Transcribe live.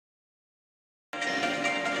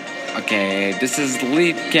Okay, this is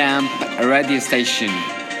Lead Camp Radio Station.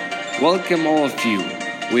 Welcome all of you.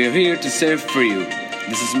 We are here to serve for you.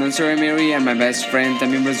 This is Mansoor Amiri and my best friend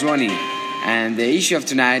Tamim and the issue of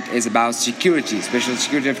tonight is about security, special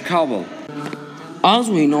security of Kabul. As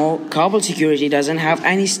we know, Kabul security doesn't have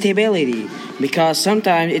any stability because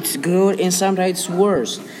sometimes it's good and sometimes it's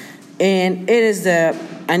worse. And it is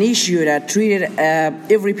an issue that treated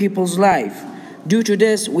every people's life. Due to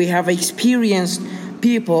this, we have experienced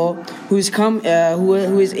people who is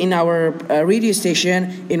in our radio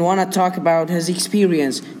station and want to talk about his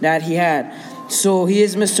experience that he had. So he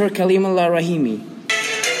is Mr. Kalim Rahimi.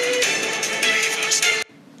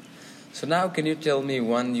 So now, can you tell me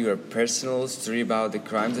one your personal story about the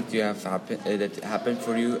crimes that that happened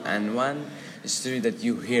for you, and one story that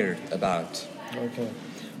you heard about? Okay.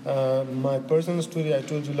 My personal story, I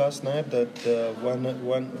told you last night that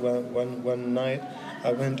one night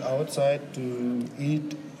I went outside to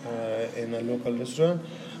eat in a local restaurant.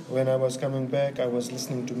 When I was coming back, I was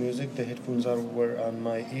listening to music. The headphones were on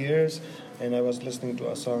my ears, and I was listening to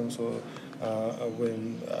a song. So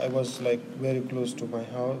when I was like very close to my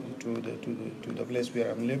house, to the place where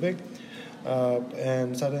I'm living,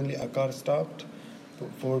 and suddenly a car stopped.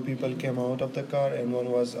 Four people came out of the car, and one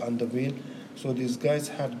was on the wheel. So these guys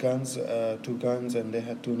had guns, two guns, and they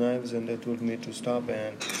had two knives, and they told me to stop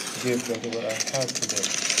and give whatever I had to them.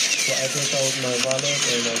 So I took out my wallet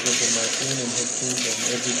and I gave them my phone and headphones and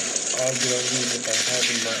all the belongings that I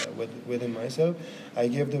had within myself. I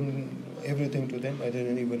gave them everything to them. I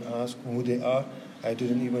didn't even ask who they are. I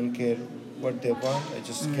didn't even care what they want. I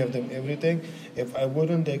just gave them everything. If I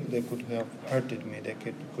wouldn't, they could have hurted me. They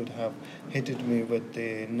could have hit me with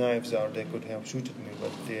the knives, or they could have shooted me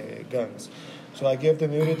with the guns. So I gave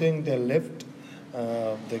them everything. They left.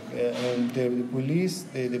 The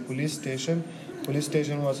police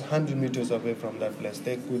station was 100 meters away from that place.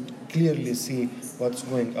 They could clearly see what's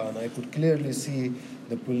going on. I could clearly see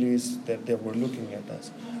the police that they were looking at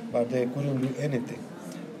us, but they couldn't do anything.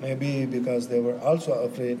 Maybe because they were also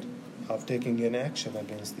afraid of taking an action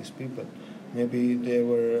against these people. Maybe they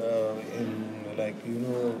were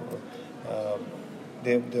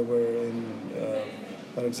they were in,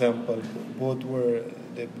 for example, both were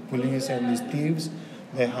the police and these thieves.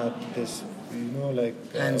 They had this,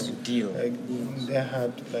 Hands deal. They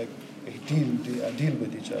had like a deal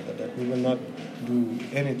with each other that we will not do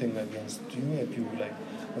anything against you if you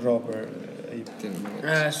rob or.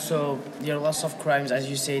 So there are lots of crimes, as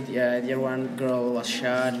you said. There one girl was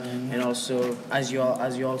shot, and also as you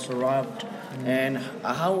also robbed. And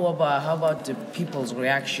how about the people's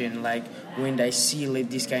reaction, like when they see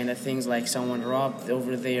these kind of things, like someone robbed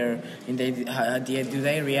over there, and do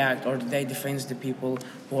they react, or do they defend the people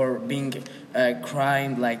who are being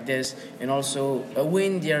crimed like this? And also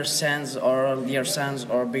when their sons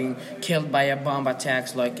are being killed by a bomb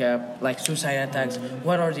attacks, like suicide attacks,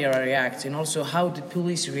 what are their reacts? And also how the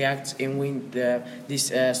police react and when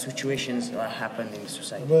these situations happen in the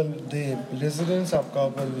society? Well, the residents of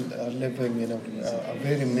Kabul are living in a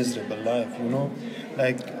very miserable life,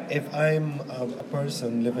 Like, if I'm a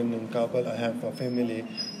person living in Kabul, I have a family,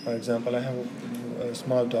 for example, I have a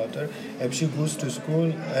small daughter. If she goes to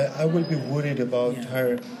school, I will be worried about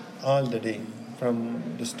her all the day, from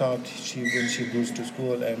the start when she goes to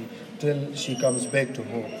school and till she comes back to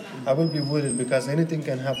home. I will be worried because anything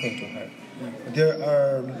can happen to her. There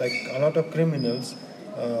are a lot of criminals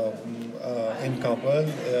in Kabul,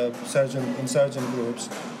 insurgent groups,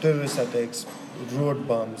 terrorist attacks, road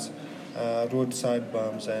bombs, roadside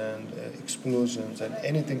bombs, and explosions, and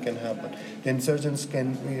anything can happen. The insurgents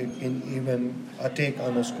can even attack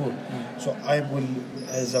on a school. So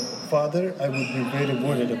as a father, I would be very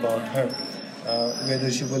worried about her.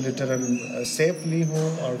 Whether she will return safely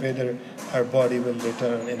home or whether her body will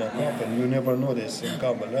return in a coffin. You never know this in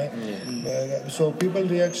Kabul, right? Yeah. So people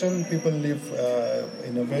live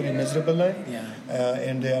in a very miserable life,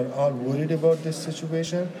 and they are all worried about this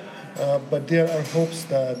situation. But there are hopes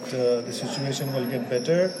that the situation will get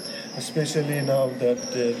better, especially now that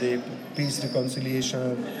the peace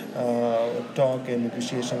reconciliation talk and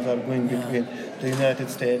negotiations are going between the United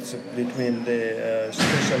States, between the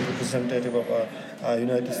special representative of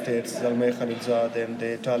United States, Zalmay Khalilzad, and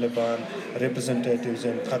the Taliban representatives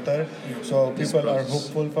in Qatar. So people are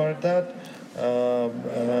hopeful for that.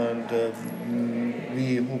 And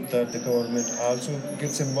we hope that the government also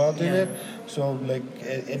gets involved in it, so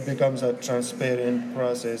it becomes a transparent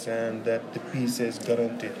process and that the peace is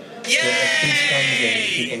guaranteed. So if peace comes, then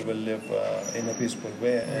people will live in a peaceful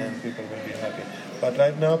way and people will be happy. But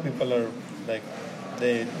right now people are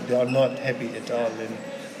they are not happy at all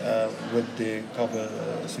with the Kabul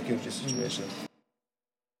security situation.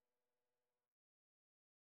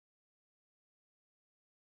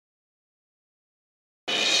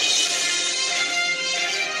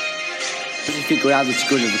 figure out the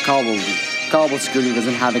security of the Kabul security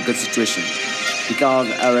doesn't have a good situation. Because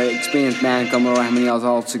our experienced man, Kalim,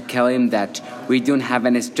 also Kalim, that we don't have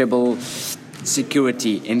any stable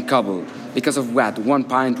security in Kabul. Because of what? One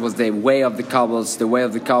point was the way of the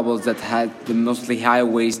Kabuls that had the mostly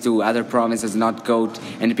highways to other provinces not go,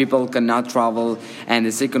 and the people cannot travel. And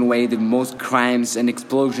the second way, the most crimes and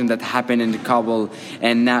explosion that happen in the Kabul,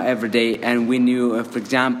 and now every day. And we knew, for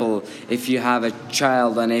example, if you have a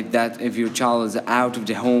child, and if your child is out of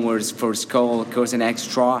the home or is for school, course and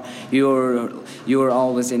extra, you're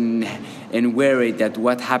always in worried that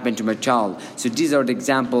what happened to my child. So these are the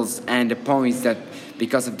examples and the points that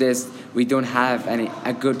because of this we don't have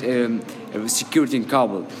a good security in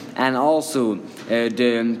Kabul. And also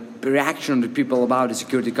the reaction of the people about the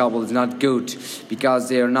security in Kabul is not good, because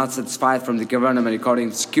they are not satisfied from the government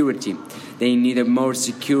regarding security. They need a more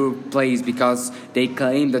secure place because they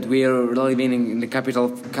claim that we are living in the capital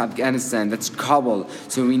of Afghanistan, that's Kabul.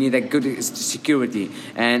 So we need a good security.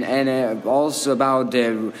 And also about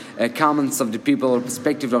the comments of the people or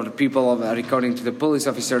perspective of the people according to the police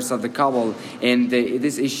officers of the Kabul. And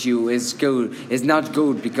this issue is not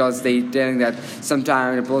good, because they telling that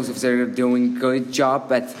sometimes the police officers are doing good job,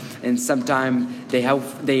 but and sometimes they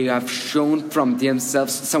have shown from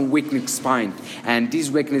themselves some weakness point, and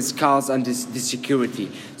this weakness cause on this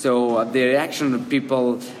security. So the reaction of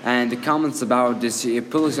people and the comments about this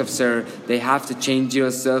police officer, they have to change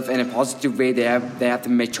yourself in a positive way. They have to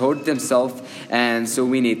mature themselves, and so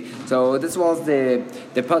we need. So this was the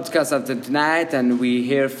podcast of tonight, and we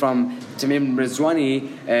hear from Tamim and Mansoor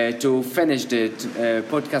to finish the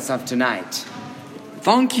podcast of tonight.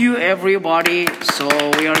 Thank you, everybody. So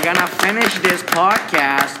we are gonna finish this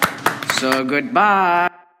podcast. So goodbye.